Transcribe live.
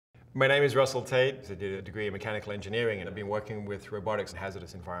My name is Russell Tait. I did a degree in mechanical engineering and I've been working with robotics in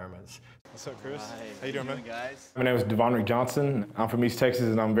hazardous environments. What's up, Chris? How you doing, man? Guys? My name is Devonric Johnson. I'm from East Texas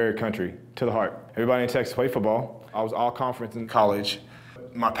and I'm very country, to the heart. Everybody in Texas play football. I was all conference in college.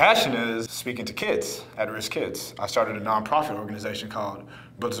 My passion is speaking to kids, at-risk kids. I started a nonprofit organization called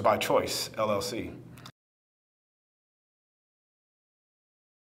Brothers by Choice, LLC.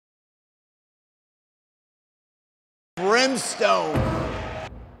 Brimstone.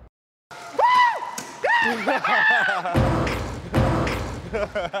 Hey!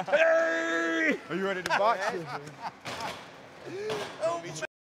 Are you ready to box?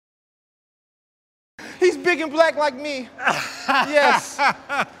 He's big and black like me. Yes.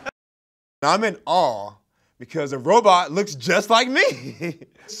 I'm in awe because the robot looks just like me.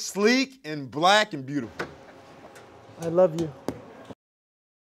 Sleek and black and beautiful. I love you.